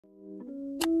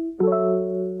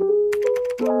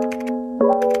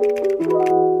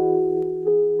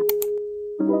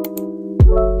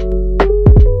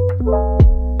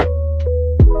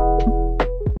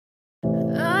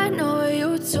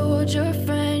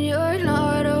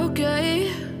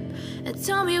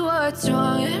Tell me what's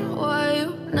wrong and why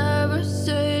you never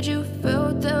said you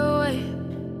felt that way.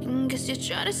 And guess you're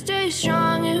trying to stay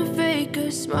strong and fake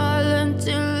a smile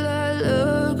until I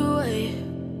look away.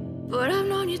 But I've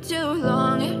known you too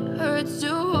long, it hurts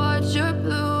to watch your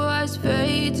blue eyes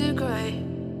fade to gray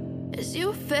as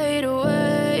you fade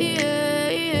away,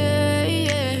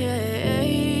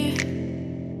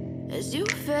 as you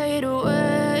fade away.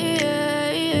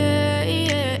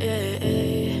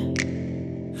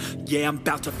 Yeah, I'm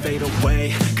about to fade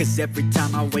away, cause every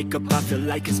time I wake up I feel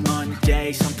like it's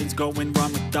Monday. Something's going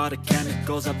wrong with all the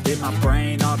chemicals up in my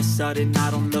brain. All of a sudden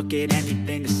I don't look at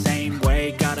anything the same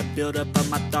way. Gotta build up of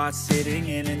my thoughts sitting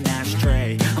in an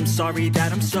ashtray. I'm sorry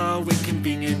that I'm so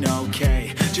inconvenient,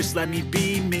 okay. Just let me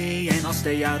be me and I'll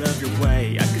stay out of your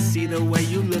way. I can see the way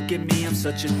you look at me, I'm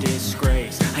such a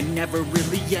disgrace. I never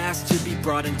really asked to be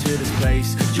brought into this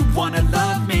place. You wanna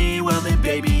love me? Well then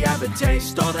baby, have a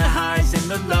taste. All the highs and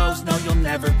the lows, no, you'll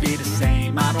never be the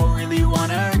same. I don't really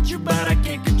wanna hurt you, but I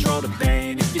can't control the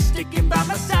pain. If you're sticking by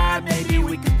my side, maybe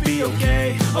we could be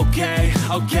okay.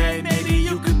 Okay, maybe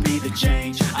you could be the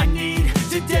change I need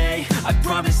today. I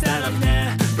promise that I've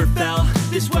never felt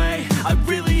this way. I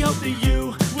really hope that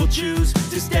you will choose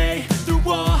to stay through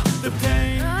all the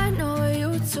pain. I know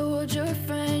you told your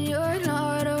friend you're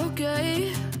not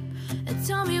okay. And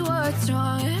tell me what's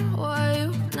wrong and why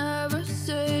you never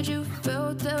said you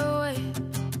felt that way.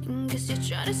 Guess you're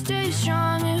trying to stay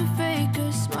strong and fake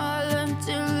a smile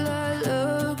until I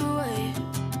look away.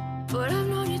 But I've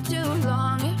known you too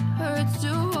long, it hurts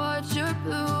to watch your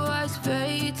blue eyes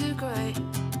fade to gray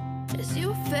as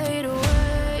you fade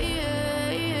away,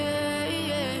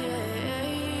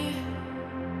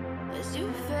 as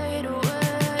you fade away,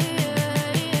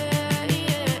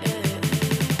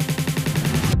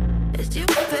 as you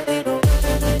fade away.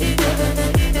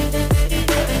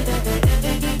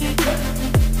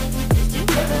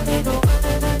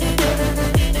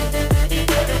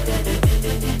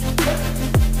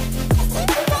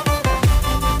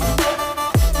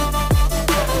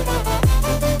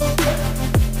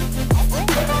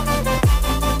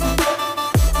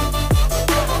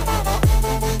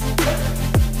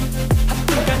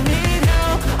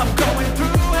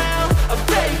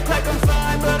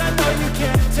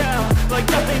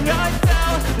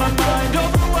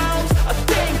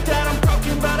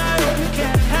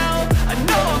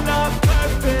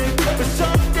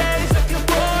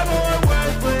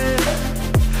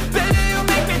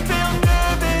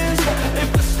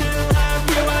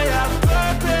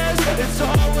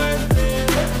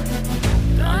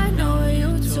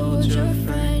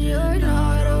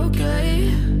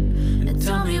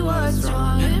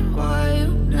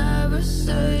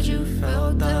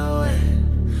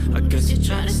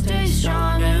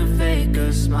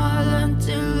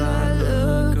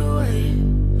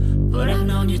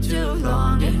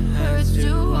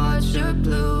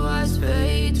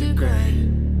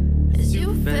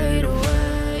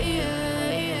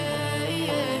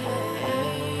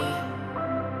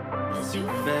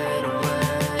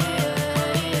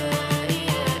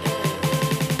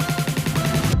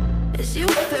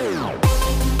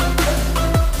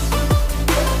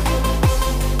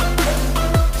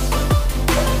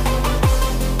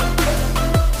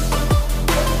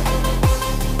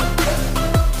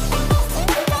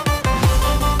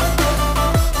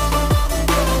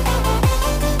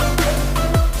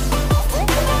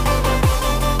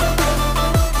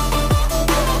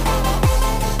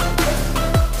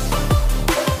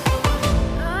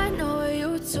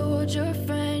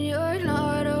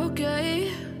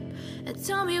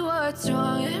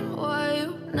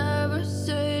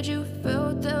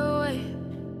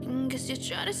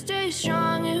 Try to stay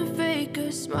strong and fake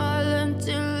a smile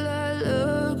until I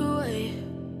look away.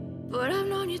 But I've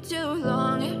known you too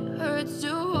long, it hurts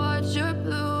to watch your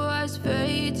blue eyes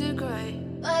fade to gray.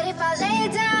 But if I lay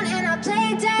down and I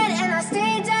play dead,